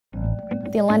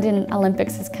The London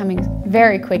Olympics is coming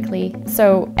very quickly,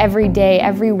 so every day,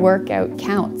 every workout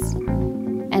counts,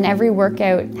 and every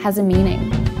workout has a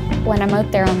meaning. When I'm out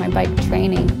there on my bike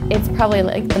training, it's probably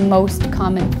like the most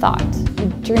common thought. I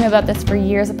dream about this for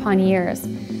years upon years.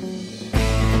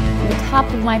 The top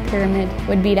of my pyramid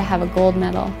would be to have a gold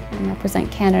medal and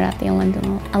represent Canada at the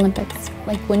London Olympics.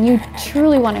 Like, when you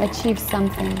truly want to achieve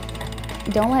something,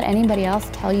 don't let anybody else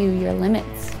tell you your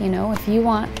limits. You know, if you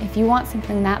want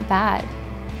something that bad,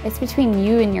 it's between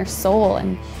you and your soul,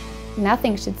 and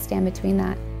nothing should stand between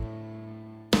that.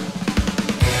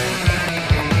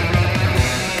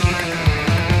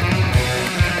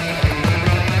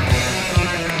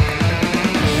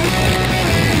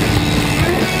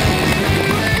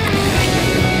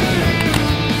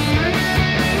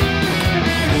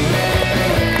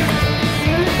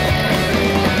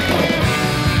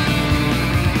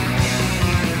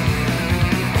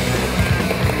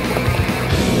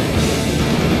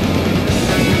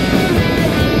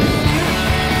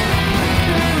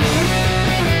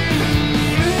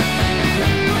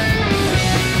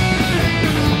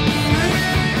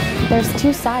 There's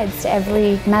two sides to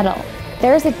every medal.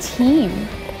 There's a team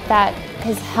that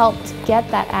has helped get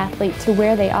that athlete to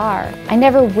where they are. I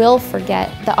never will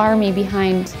forget the army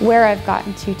behind where I've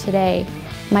gotten to today.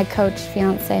 My coach,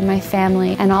 fiance, my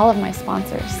family, and all of my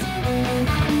sponsors.